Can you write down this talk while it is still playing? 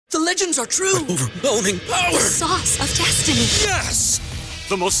legends are true. An overwhelming power. The sauce of destiny. Yes!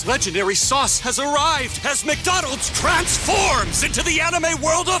 The most legendary sauce has arrived as McDonald's transforms into the anime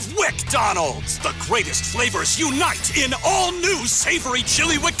world of WickDonald's. The greatest flavors unite in all new savory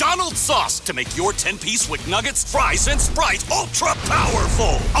chili McDonald's sauce to make your 10-piece Wick Nuggets, fries, and Sprite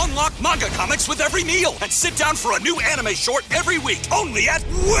ultra-powerful. Unlock manga comics with every meal and sit down for a new anime short every week only at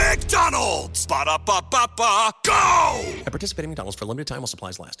WickDonald's. Ba-da-ba-ba-ba, go! At participating McDonald's for a limited time while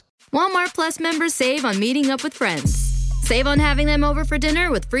supplies last. Walmart Plus members save on meeting up with friends. Save on having them over for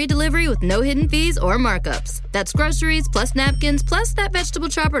dinner with free delivery with no hidden fees or markups. That's groceries, plus napkins, plus that vegetable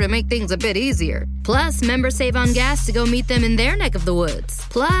chopper to make things a bit easier. Plus, members save on gas to go meet them in their neck of the woods.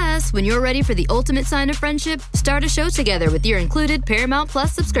 Plus, when you're ready for the ultimate sign of friendship, start a show together with your included Paramount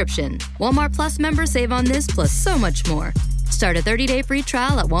Plus subscription. Walmart Plus members save on this plus so much more. Start a 30-day free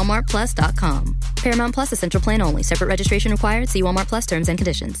trial at walmartplus.com. Paramount Plus Essential Plan only. Separate registration required. See Walmart Plus terms and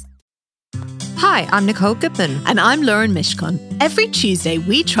conditions. Hi, I'm Nicole Goodman. And I'm Lauren Mishcon. Every Tuesday,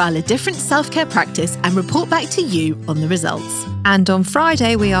 we trial a different self-care practice and report back to you on the results. And on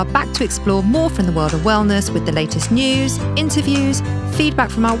Friday, we are back to explore more from the world of wellness with the latest news, interviews,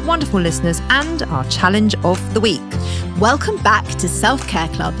 feedback from our wonderful listeners, and our challenge of the week. Welcome back to Self-Care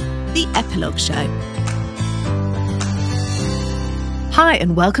Club, the Epilogue Show. Hi,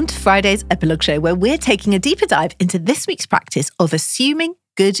 and welcome to Friday's Epilogue Show, where we're taking a deeper dive into this week's practice of assuming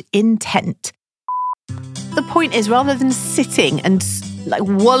good intent. The point is, rather than sitting and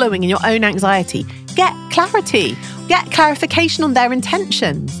wallowing in your own anxiety, get clarity, get clarification on their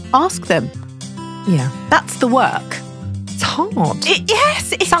intentions. Ask them. Yeah. That's the work. It's hard.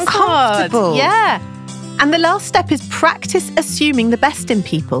 It's uncomfortable. Hard. Yeah. And the last step is practice assuming the best in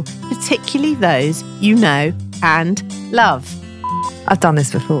people, particularly those you know and love. I've done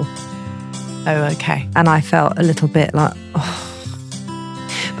this before. Oh, okay. And I felt a little bit like,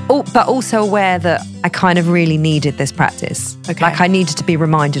 but also aware that I kind of really needed this practice. Okay. Like I needed to be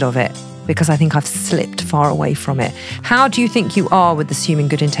reminded of it because I think I've slipped far away from it. How do you think you are with assuming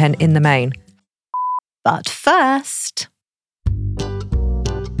good intent in the main? But first...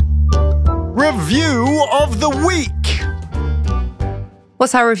 Review of the week.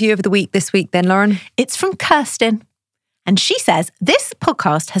 What's our review of the week this week then, Lauren? It's from Kirsten. And she says, this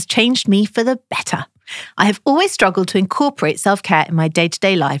podcast has changed me for the better. I have always struggled to incorporate self-care in my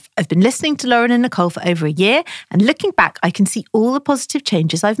day-to-day life. I've been listening to Lauren and Nicole for over a year, and looking back, I can see all the positive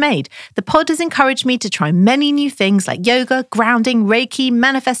changes I've made. The pod has encouraged me to try many new things like yoga, grounding, Reiki,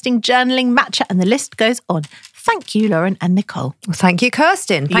 manifesting, journaling, matcha, and the list goes on. Thank you, Lauren and Nicole. Well, thank you,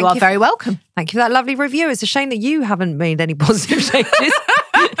 Kirsten. You are very welcome. Thank you for that lovely review. It's a shame that you haven't made any positive changes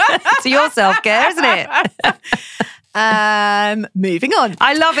to your self-care, isn't it? Moving on.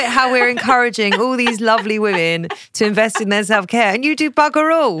 I love it how we're encouraging all these lovely women to invest in their self-care, and you do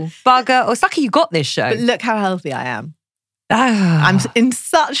bugger all. It's lucky you got this show. But look how healthy I am. I'm in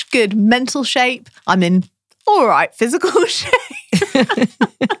such good mental shape. I'm in all right physical shape.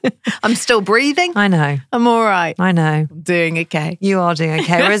 I'm still breathing. I know. I'm all right. I know. I'm doing okay. You are doing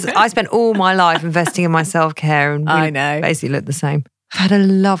okay. Whereas I spent all my life investing in my self-care and I know. Basically look the same. I've had a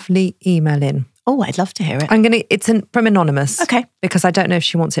lovely email in. Oh, I'd love to hear it. It's from Anonymous. Okay. Because I don't know if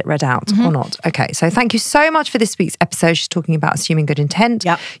she wants it read out or not. Okay, so thank you so much for this week's episode. She's talking about assuming good intent.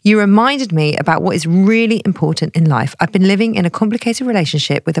 Yep. You reminded me about what is really important in life. I've been living in a complicated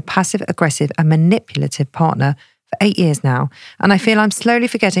relationship with a passive, aggressive and manipulative partner for 8 years now. And I feel I'm slowly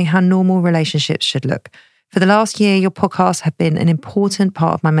forgetting how normal relationships should look. For the last year, your podcasts have been an important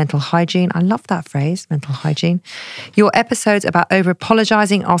part of my mental hygiene. I love that phrase, mental hygiene. Your episodes about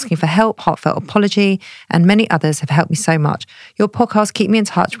over-apologizing, asking for help, heartfelt apology, and many others have helped me so much. Your podcasts keep me in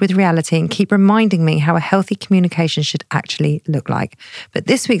touch with reality and keep reminding me how a healthy communication should actually look like. But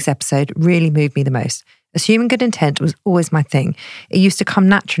this week's episode really moved me the most. Assuming good intent was always my thing. It used to come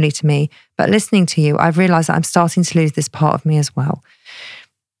naturally to me, but listening to you, I've realized that I'm starting to lose this part of me as well.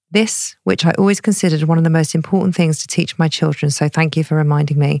 This, which I always considered one of the most important things to teach my children, so thank you for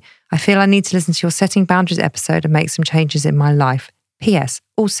reminding me. I feel I need to listen to your Setting Boundaries episode and make some changes in my life. P.S.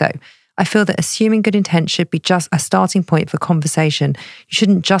 Also, I feel that assuming good intent should be just a starting point for conversation. You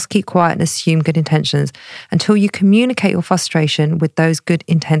shouldn't just keep quiet and assume good intentions. Until you communicate your frustration with those good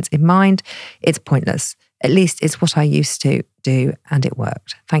intents in mind, it's pointless. At least it's what I used to do and it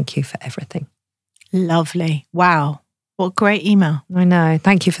worked. Thank you for everything. Lovely. Wow. What a great email. I know.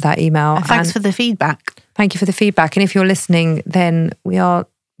 Thank you for that email. And thanks for the feedback. Thank you for the feedback. And if you're listening, then we are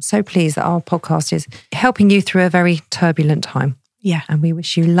so pleased that our podcast is helping you through a very turbulent time. Yeah. And we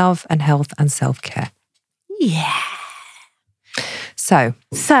wish you love and health and self-care. Yeah. So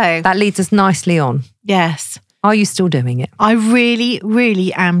that leads us nicely on. Yes. Are you still doing it? I really,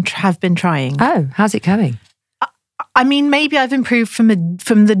 really have been trying. Oh, how's it going? I mean, maybe I've improved from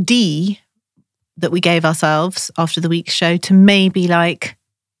the D that we gave ourselves after the week's show to maybe like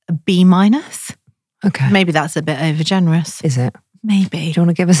a B-. Okay. Maybe that's a bit overgenerous. Is it? Maybe. Do you want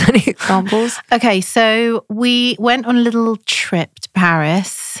to give us any examples? Okay, so we went on a little trip to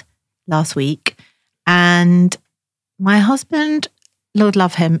Paris last week, and my husband, Lord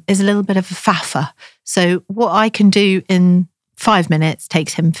love him, is a little bit of a faffer. So what I can do in 5 minutes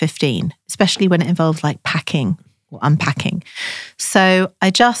takes him 15, especially when it involves like packing or unpacking. So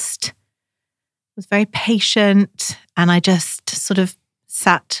I just was very patient, and I just sort of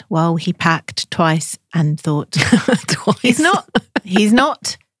sat while he packed twice and thought, he's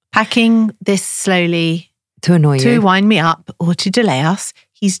not packing this slowly to annoy you, to wind me up or to delay us.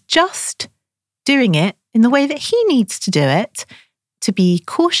 He's just doing it in the way that he needs to do it, to be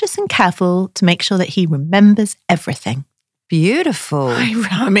cautious and careful to make sure that he remembers everything. Beautiful.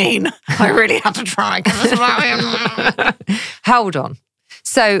 I mean, I really had to try. Hold on.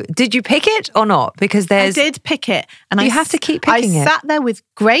 So did you pick it or not? Because I did pick it. And you have to keep picking it. I sat there with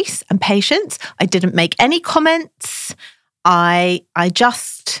grace and patience. I didn't make any comments. I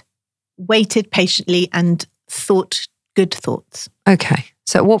just waited patiently and thought good thoughts. Okay.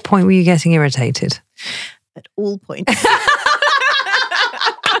 So at what point were you getting irritated? At all points.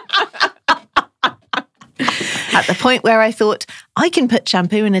 At the point where I thought, I can put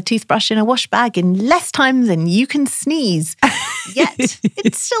shampoo and a toothbrush in a wash bag in less time than you can sneeze. Yet,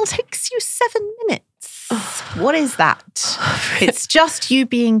 it still takes you 7 minutes. What is that? It's just you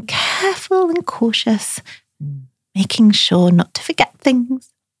being careful and cautious, making sure not to forget things.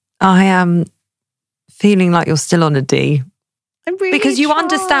 I am feeling like you're still on a D. I'm really Because you tried.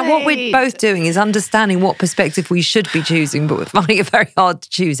 understand what we're both doing is understanding what perspective we should be choosing, but we're finding it very hard to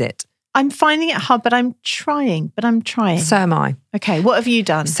choose it. I'm finding it hard, but I'm trying. So am I. Okay, what have you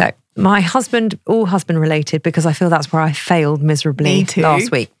done? So my husband, all husband related, because I feel that's where I failed miserably Me too.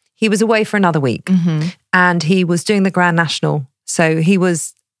 last week. He was away for another week and he was doing the Grand National. So he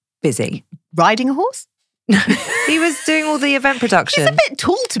was busy. Riding a horse? He was doing all the event production. He's a bit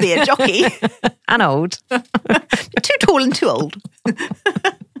tall to be a jockey. And old. Too tall and too old.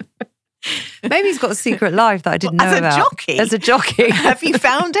 Maybe he's got a secret life that I didn't know As a about. jockey? As a jockey. Have you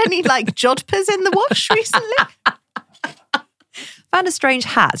found any like jodhpurs in the wash recently? Found a strange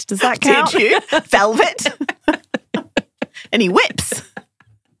hat. Does that count? Did you? Velvet? Any whips?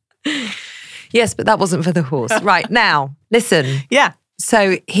 Yes, but that wasn't for the horse. Right, now, listen. Yeah.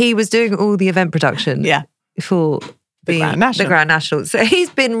 So he was doing all the event production for the Grand National. So he's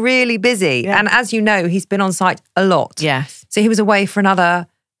been really busy. Yeah. And as you know, he's been on site a lot. Yes. So he was away for another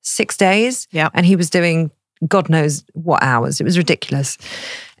 6 days. Yeah. And he was doing God knows what hours. It was ridiculous.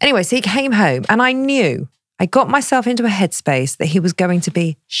 Anyway, so he came home and I got myself into a headspace that he was going to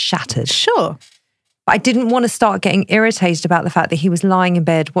be shattered. Sure. But I didn't want to start getting irritated about the fact that he was lying in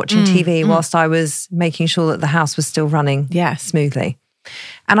bed watching TV whilst I was making sure that the house was still running smoothly.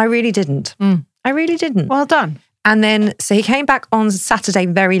 And I really didn't. I really didn't. Well done. And then, so he came back on Saturday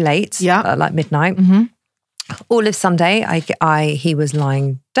very late, like midnight. All of Sunday, he was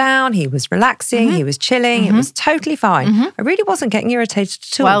lying down, he was relaxing, he was chilling, it was totally fine. I really wasn't getting irritated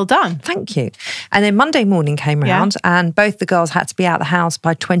at all. Well done. Thank you. And then Monday morning came around and both the girls had to be out of the house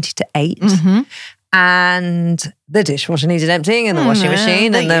by 20 to 8. And the dishwasher needed emptying and the washing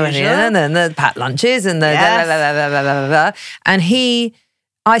machine and the packed lunches and the blah, blah, blah, blah, blah, blah. And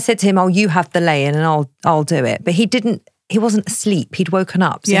I said to him, oh, you have the lay-in and I'll do it. But he wasn't asleep. He'd woken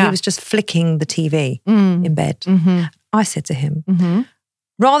up. So he was just flicking the TV in bed. I said to him,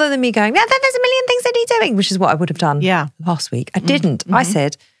 rather than me going, there's a million things that he's doing, which is what I would have done last week. I didn't. I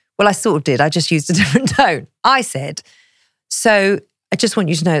said, well, I sort of did. I just used a different tone. I said, so I just want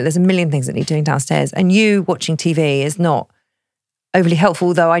you to know that there's a million things that need doing downstairs. And you watching TV is not overly helpful,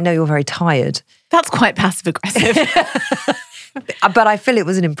 although I know you're very tired. That's quite passive aggressive. But I feel it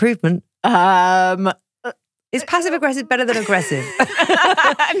was an improvement. Is passive aggressive better than aggressive?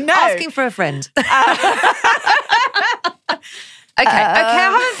 No. Asking for a friend. Okay, I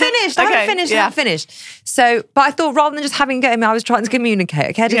haven't finished. So, but I thought rather than just having get him, I was trying to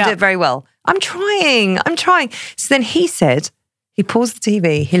communicate. Okay, I didn't do it very well. I'm trying. So then he said, he paused the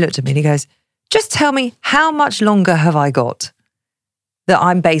TV, he looked at me and he goes, just tell me how much longer have I got that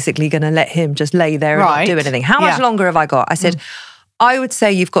I'm basically going to let him just lay there and not do anything. How much longer have I got? I said, I would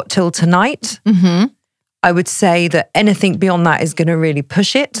say you've got till tonight. I would say that anything beyond that is going to really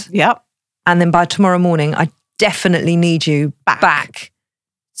push it. Yep. And then by tomorrow morning, I definitely need you back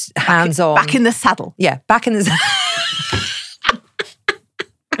hands on. Back in the saddle. Yeah, back in the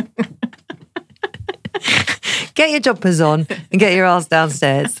Get your jumpers on and get your ass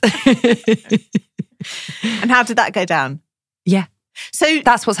downstairs. And how did that go down? Yeah. So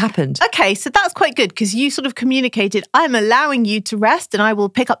that's what's happened. Okay, so that's quite good because you sort of communicated, I'm allowing you to rest and I will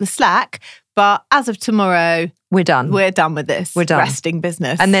pick up the slack. But as of tomorrow, we're done. We're done with this. We're done. Resting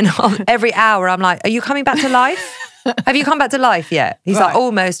business. And then every hour I'm like, are you coming back to life? Have you come back to life yet? He's like,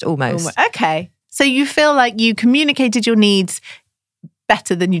 almost. Okay. So you feel like you communicated your needs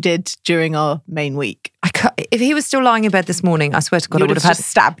better than you did during our main week. If he was still lying in bed this morning, I swear to God, I would have had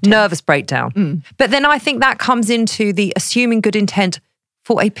stabbed nervous breakdown. But then I think that comes into the assuming good intent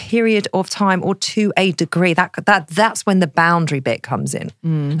for a period of time or to a degree. That's when the boundary bit comes in.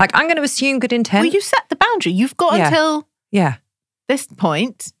 Like, I'm going to assume good intent. Well, you set the boundary. You've got until this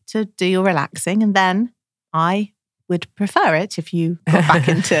point to do your relaxing, and then I would prefer it if you got back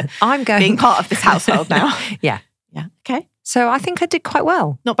into being part of this household now. Yeah. Okay. So I think I did quite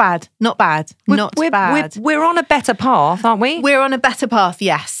well. Not bad. We're on a better path, aren't we? We're on a better path,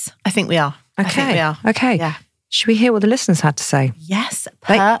 yes. I think we are. Okay. Yeah. Should we hear what the listeners had to say? Yes,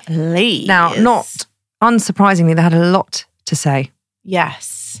 please. Now, not unsurprisingly, they had a lot to say.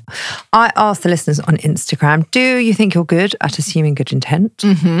 Yes. I asked the listeners on Instagram, do you think you're good at assuming good intent?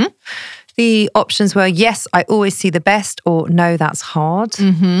 Mm-hmm. The options were, yes, I always see the best, or no, that's hard.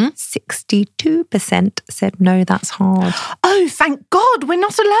 62% said, no, that's hard. Oh, thank God, we're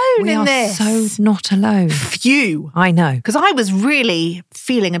not alone in this. We are so not alone. Phew. I know. Because I was really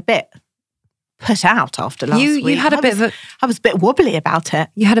feeling a bit put out after last week. You had I was a bit wobbly about it.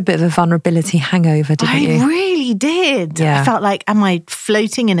 You had a bit of a vulnerability hangover, didn't you? I really did. Yeah. I felt like, am I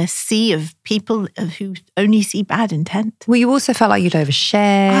floating in a sea of people who only see bad intent? Well, you also felt like you'd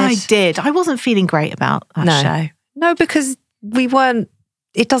overshared. I did. I wasn't feeling great about that show. No, because we weren't,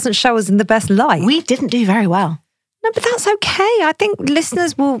 it doesn't show us in the best light. We didn't do very well. No, but that's okay. I think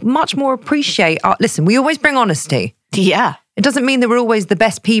listeners will much more appreciate listen, we always bring honesty. Yeah. It doesn't mean that we're always the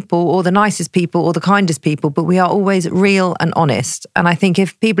best people or the nicest people or the kindest people, but we are always real and honest. And I think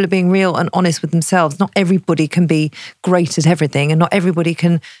if people are being real and honest with themselves, not everybody can be great at everything, and not everybody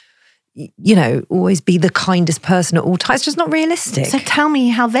can, always be the kindest person at all times. It's just not realistic. So tell me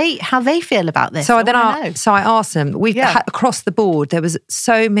how they feel about this. So I asked them. Across the board, there was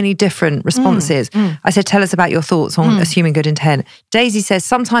so many different responses. I said, tell us about your thoughts on assuming good intent. Daisy says,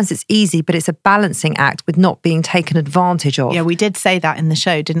 sometimes it's easy, but it's a balancing act with not being taken advantage of. Yeah, we did say that in the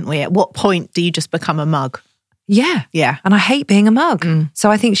show, didn't we? At what point do you just become a mug? Yeah. Yeah. And I hate being a mug. So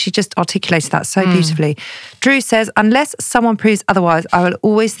I think she just articulated that so beautifully. Drew says, unless someone proves otherwise, I will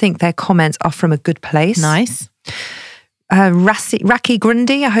always think their comments are from a good place. Nice. Raki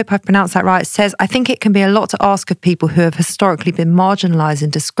Grundy, I hope I've pronounced that right, says, I think it can be a lot to ask of people who have historically been marginalised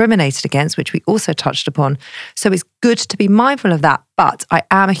and discriminated against, which we also touched upon. So it's good to be mindful of that. But I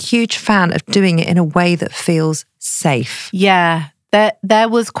am a huge fan of doing it in a way that feels safe. Yeah. There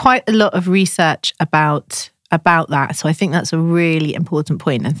was quite a lot of research about that. So I think that's a really important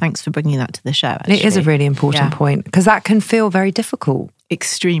point. And thanks for bringing that to the show, actually. It is a really important point because that can feel very difficult.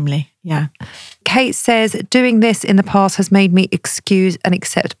 Extremely, yeah. Kate says, doing this in the past has made me excuse and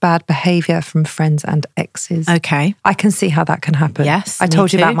accept bad behaviour from friends and exes. Okay. I can see how that can happen. Yes, I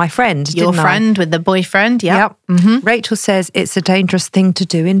told you about my friend, Your friend with the boyfriend, Yep. Mm-hmm. Rachel says, it's a dangerous thing to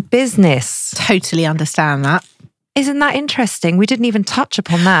do in business. Totally understand that. Isn't that interesting? We didn't even touch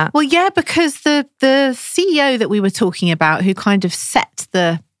upon that. Well, yeah, because the CEO that we were talking about, who kind of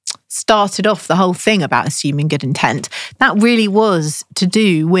started off the whole thing about assuming good intent, that really was to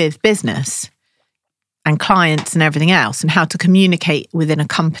do with business and clients and everything else and how to communicate within a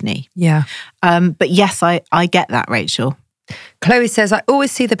company. Yeah. But yes, I get that, Rachel. Chloe says, I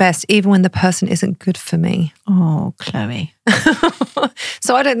always see the best even when the person isn't good for me. Oh, Chloe.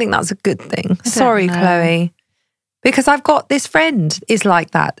 So I don't think that's a good thing. Sorry, Chloe. Because I've got this friend is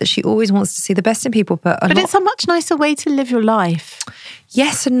like that she always wants to see the best in people. But it's a much nicer way to live your life.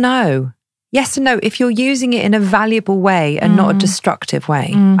 Yes and no. Yes and no. If you're using it in a valuable way and not a destructive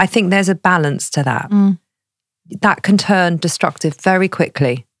way, I think there's a balance to that. That can turn destructive very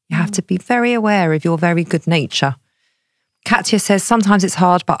quickly. You have to be very aware of your very good nature. Katya says, sometimes it's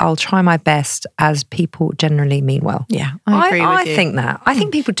hard, but I'll try my best as people generally mean well. Yeah, I agree with you. I think that. I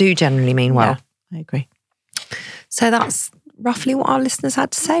think people do generally mean well. Yeah, I agree. So that's roughly what our listeners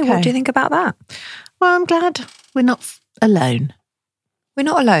had to say. Okay. What do you think about that? Well, I'm glad we're not alone. We're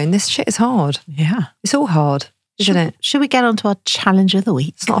not alone. This shit is hard. Yeah. It's all hard, isn't it? Should we get on to our challenge of the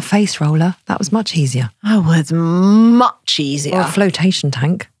week? It's not a face roller. That was much easier. Oh, it's much easier. Or a flotation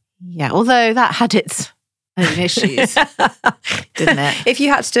tank. Yeah, although that had its own issues, didn't it? If you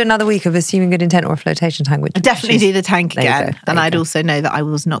had to do another week of assuming good intent or a flotation tank, I'd definitely do the tank again. And I'd go. also know that I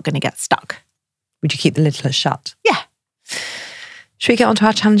was not going to get stuck. Would you keep the lid shut? Yeah. Should we get on to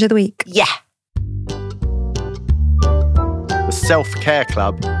our challenge of the week? Yeah. The Self-Care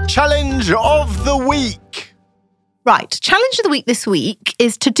Club Challenge of the Week. Right. Challenge of the week this week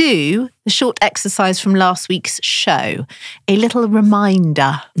is to do the short exercise from last week's show. A little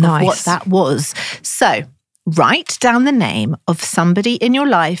reminder of what that was. So, write down the name of somebody in your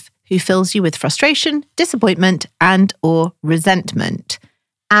life who fills you with frustration, disappointment, and or resentment.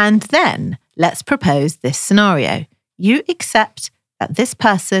 And then let's propose this scenario. You accept that this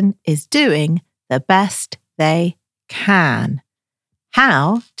person is doing the best they can.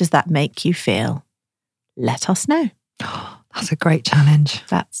 How does that make you feel? Let us know. That's a great challenge.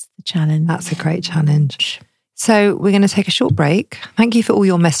 That's the challenge. That's a great challenge. So we're going to take a short break. Thank you for all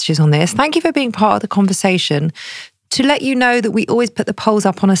your messages on this. Thank you for being part of the conversation. To let you know that we always put the polls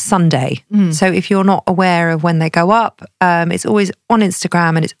up on a Sunday. So if you're not aware of when they go up, it's always on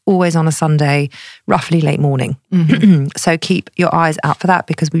Instagram and it's always on a Sunday, roughly late morning. So keep your eyes out for that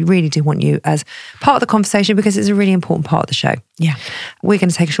because we really do want you as part of the conversation because it's a really important part of the show. Yeah. We're going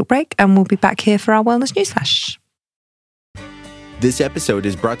to take a short break and we'll be back here for our Wellness Newsflash. This episode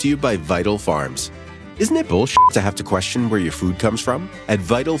is brought to you by Vital Farms. Isn't it bullshit to have to question where your food comes from? At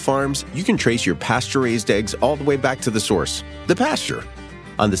Vital Farms, you can trace your pasture-raised eggs all the way back to the source, the pasture.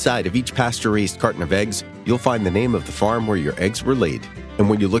 On the side of each pasture-raised carton of eggs, you'll find the name of the farm where your eggs were laid. And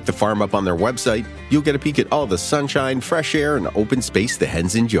when you look the farm up on their website, you'll get a peek at all the sunshine, fresh air, and open space the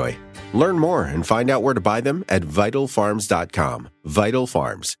hens enjoy. Learn more and find out where to buy them at vitalfarms.com. Vital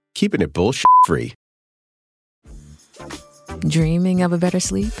Farms, keeping it bullshit-free. Dreaming of a better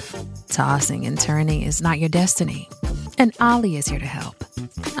sleep? Tossing and turning is not your destiny. And Ollie is here to help.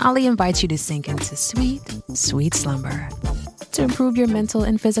 Ollie invites you to sink into sweet, sweet slumber to improve your mental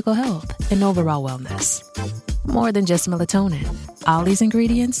and physical health and overall wellness. More than just melatonin, Ollie's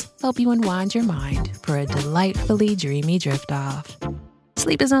ingredients help you unwind your mind for a delightfully dreamy drift off.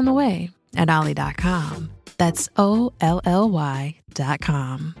 Sleep is on the way at Ollie.com. That's OLLY.com.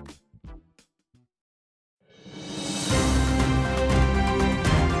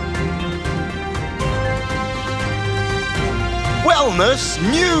 Wellness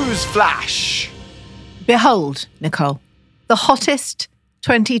News Flash. Behold, Nicole, the hottest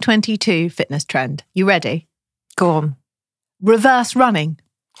 2022 fitness trend. You ready? Go on. Reverse running,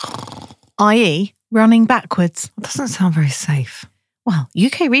 i.e. running backwards. That doesn't sound very safe. Well,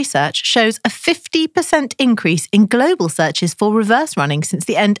 UK research shows a 50% increase in global searches for reverse running since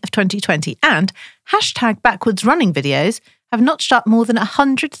the end of 2020, and hashtag backwards running videos have notched up more than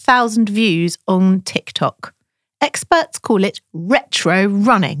 100,000 views on TikTok. Experts call it retro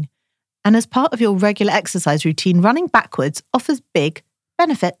running. And as part of your regular exercise routine, running backwards offers big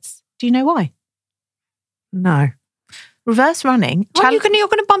benefits. Do you know why? No. Reverse running... You're going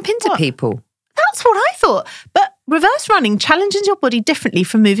to bump into people. That's what I thought. But reverse running challenges your body differently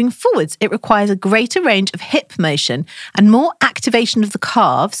from moving forwards. It requires a greater range of hip motion and more activation of the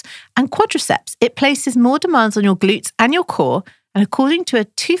calves and quadriceps. It places more demands on your glutes and your core. And according to a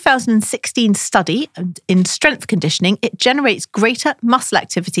 2016 study in strength conditioning, it generates greater muscle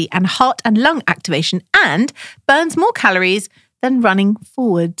activity and heart and lung activation and burns more calories than running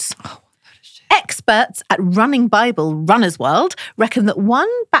forwards. Experts at Running Bible Runner's World reckon that one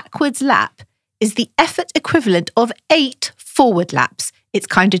backwards lap is the effort equivalent of 8 forward laps. It's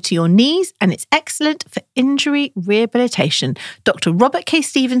kinder to your knees and it's excellent for injury rehabilitation. Dr. Robert K.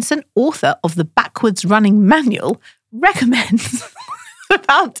 Stevenson, author of the Backwards Running Manual, recommends a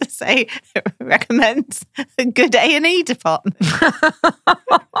good A&E department.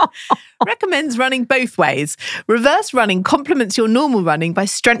 Recommends running both ways. Reverse running complements your normal running by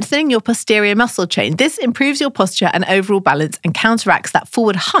strengthening your posterior muscle chain. This improves your posture and overall balance and counteracts that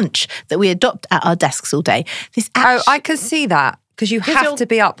forward hunch that we adopt at our desks all day. I can see that. Because you have to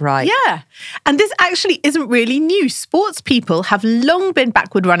be upright. Yeah. And this actually isn't really new. Sports people have long been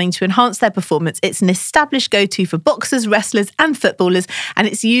backward running to enhance their performance. It's an established go-to for boxers, wrestlers and footballers, and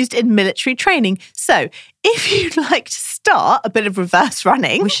it's used in military training. So if you'd like to start a bit of reverse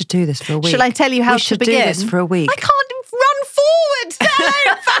running... We should do this for a week. Shall I tell you how to begin? We should do this for a week. I can't run forward,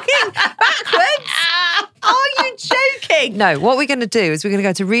 fucking backwards. Are you joking? No, what we're going to do is we're going to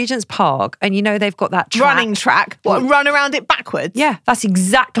go to Regent's Park and they've got that track. Running track. What, run around it backwards? Yeah, that's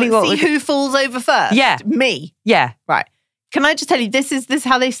exactly what See who falls over first? Yeah. Me. Yeah. Right. Can I just tell you, this is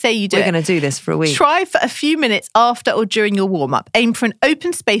how they say you do it. We're going to do this for a week. Try for a few minutes after or during your warm-up. Aim for an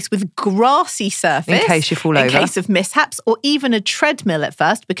open space with grassy surface. In case you fall over. In case of mishaps, or even a treadmill at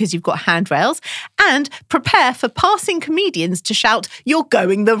first because you've got handrails. And prepare for passing comedians to shout, "You're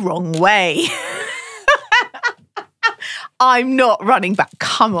going the wrong way." I'm not running back.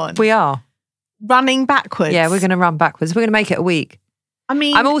 Come on. We are. running backwards. Yeah, we're going to run backwards. We're going to make it a week. I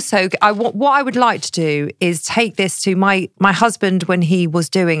mean, what I would like to do is take this to my husband when he was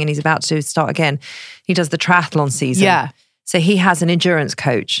doing, and he's about to start again. He does the triathlon season. Yeah. So he has an endurance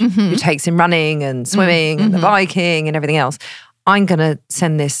coach who takes him running and swimming and the biking and everything else. I'm going to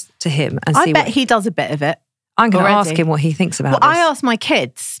send this to him and see. I bet he does a bit of it. I'm going to already. ask him what he thinks about Well, this. I asked my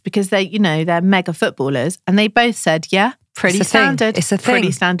kids because they're mega footballers, and they both said, yeah, pretty It's a thing. standard. It's a thing.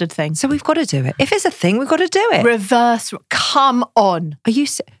 Pretty standard thing. So we've got to do it. If it's a thing, we've got to do it. Reverse, come on. Are you?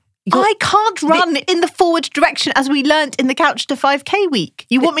 I can't run in the forward direction as we learnt in the Couch to 5K week.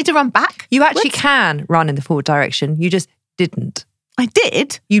 You want me to run back? You actually can run in the forward direction. You just didn't. I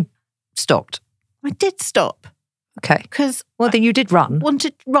did. You stopped. I did stop. Okay. Because then you did run.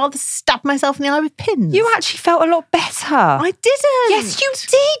 wanted rather stab myself in the eye with pins. You actually felt a lot better. I didn't. Yes, you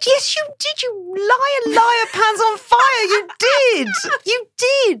did. Yes, you did. You liar, pants on fire. You did. You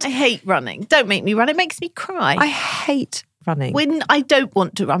did. I hate running. Don't make me run. It makes me cry. I hate running. when I don't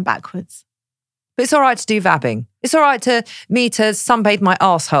want to run backwards. But it's all right to do vabbing. It's all right to sunbathe my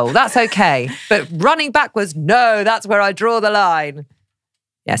arsehole. That's okay. But running backwards, no, that's where I draw the line.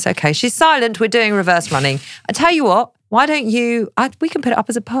 Yes, okay. She's silent. We're doing reverse running. I tell you what, why don't you, we can put it up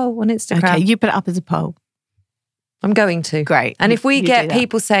as a poll on Instagram. Okay, you put it up as a poll. I'm going to. Great. And if we You get do that.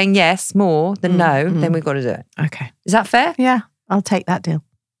 people saying yes more than no, then we've got to do it. Okay. Is that fair? Yeah, I'll take that deal.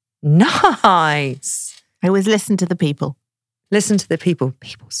 Nice. I always listen to the people. Listen to the people.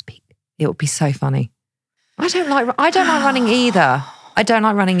 People speak. It would be so funny. I don't like running either. I don't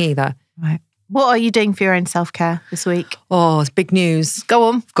like running either. Right. What are you doing for your own self-care this week? Oh, it's big news. Go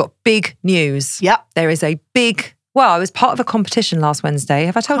on. I've got big news. Yep. There is a big, I was part of a competition last Wednesday.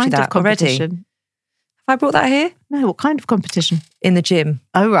 Have I told you that already? Have I brought that here? No, what kind of competition? In the gym.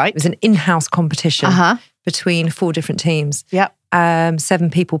 Oh, right. It was an in-house competition between 4 different teams. Yep. 7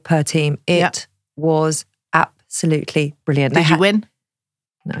 people per team. It was absolutely brilliant. Did you win?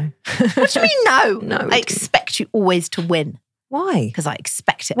 No. What do you mean no? No. I expect you always to win. Why? Because I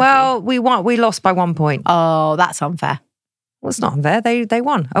expect it. Well, we lost by 1 point. Oh, that's unfair. Well, it's not unfair. They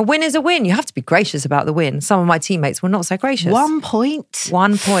won. A win is a win. You have to be gracious about the win. Some of my teammates were not so gracious. 1 point?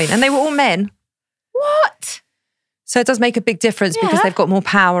 1 point. And they were all men. What? So it does make a big difference because they've got more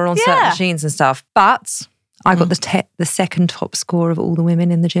power on certain machines and stuff. But I got the second top score of all the women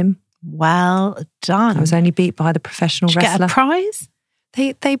in the gym. Well done. I was only beat by the professional Did you wrestler. get a prize?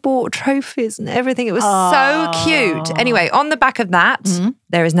 They bought trophies and everything. It was so cute. Anyway, on the back of that,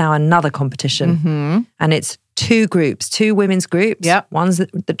 there is now another competition. And it's 2 groups, 2 women's groups. Yep. Ones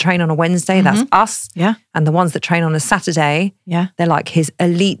that train on a Wednesday, that's us. Yeah. And the ones that train on a Saturday, they're like his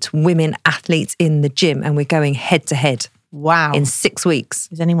elite women athletes in the gym. And we're going head to head. Wow. In 6 weeks.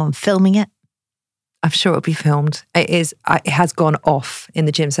 Is anyone filming it? I'm sure it'll be filmed. It has gone off in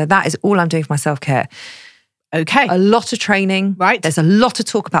the gym. So that is all I'm doing for my self-care. Okay. A lot of training. Right. There's a lot of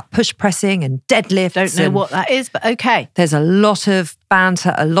talk about push pressing and deadlifts. Don't know what that is, but okay. There's a lot of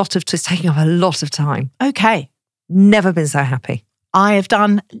banter, it's taking up a lot of time. Okay. Never been so happy. I have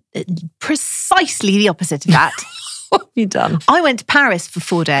done precisely the opposite of that. What have you done? I went to Paris for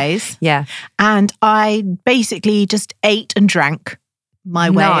 4 days. Yeah. And I basically just ate and drank my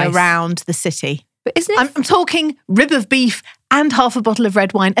way Nice. around the city. But isn't it I'm talking rib of beef and half a bottle of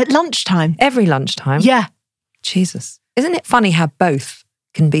red wine at lunchtime. every lunchtime? Yeah. Jesus. Isn't it funny how both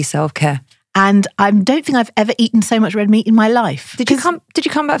can be self-care? And I don't think I've ever eaten so much red meat in my life. Did you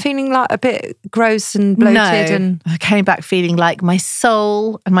come back feeling like a bit gross and bloated? No, And I came back feeling like my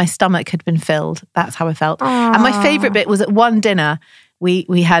soul and my stomach had been filled. That's how I felt. And my favourite bit was at one dinner,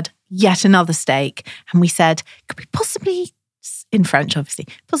 we had yet another steak, and we said, could we possibly, in French obviously,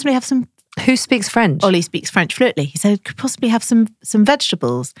 possibly have some... Who speaks French? Ollie speaks French fluently. He said, could possibly have some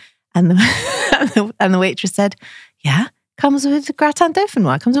vegetables. And the waitress said, yeah, comes with gratin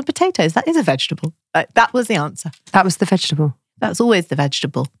dauphinois, comes with potatoes. That is a vegetable. That was the answer. That was the vegetable. That's always the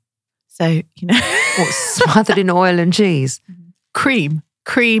vegetable. So, What, smothered in oil and cheese? cream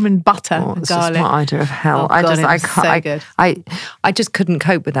and butter and It's garlic. just my idea of hell. Oh, God, it was so good. I just couldn't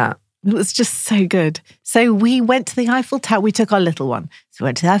cope with that. It was just so good. So we went to the Eiffel Tower. We took our little one. So we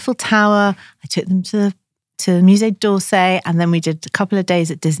went to the Eiffel Tower. I took them to the Musée d'Orsay, and then we did a couple of days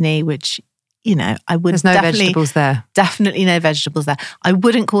at Disney, which, I would There's no vegetables there. Definitely no vegetables there. I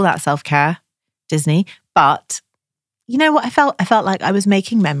wouldn't call that self-care, Disney, but you know what I felt? I felt like I was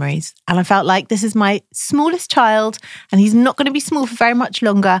making memories, and I felt like this is my smallest child, and he's not going to be small for very much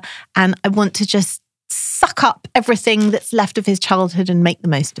longer, and I want to just suck up everything that's left of his childhood and make the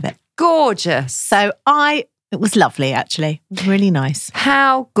most of it. Gorgeous. So it was lovely, actually. It was really nice.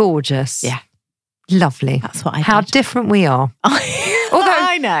 How gorgeous. Yeah. Lovely. That's what I How did. different we are. Although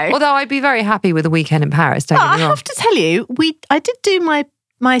I know. Although I'd be very happy with a weekend in Paris, don't get I me wrong. have to tell you, I did do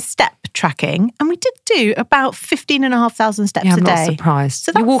my step tracking, and we did do about 15,500 steps Yeah, a I'm day. not surprised.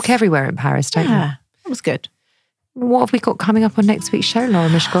 So You walk everywhere in Paris, don't you? Yeah, that was good. What have we got coming up on next week's show, Laura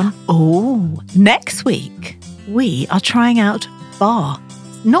Mishkon? Oh, next week we are trying out bar.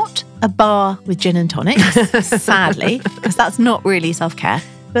 Not a bar with gin and tonics, sadly, because that's not really self-care,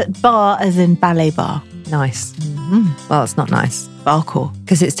 but bar as in ballet bar. Nice. Mm-hmm. Well, it's not nice. Barcore.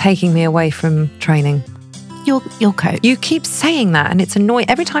 Because it's taking me away from training. You'll cope. You keep saying that and it's annoying.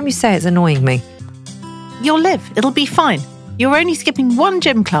 Every time you say it, it's annoying me. You'll live. It'll be fine. You're only skipping one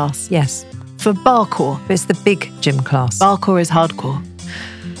gym class. Yes. For barcore. But it's the big gym class. Barcore is hardcore.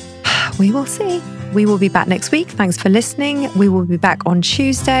 We will see. We will be back next week. Thanks for listening. We will be back on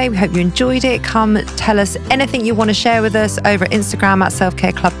Tuesday. We hope you enjoyed it. Come tell us anything you want to share with us over at Instagram at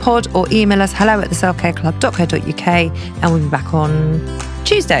selfcareclubpod or email us hello@theselfcareclub.co.uk, and we'll be back on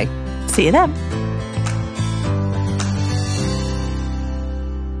Tuesday. See you then.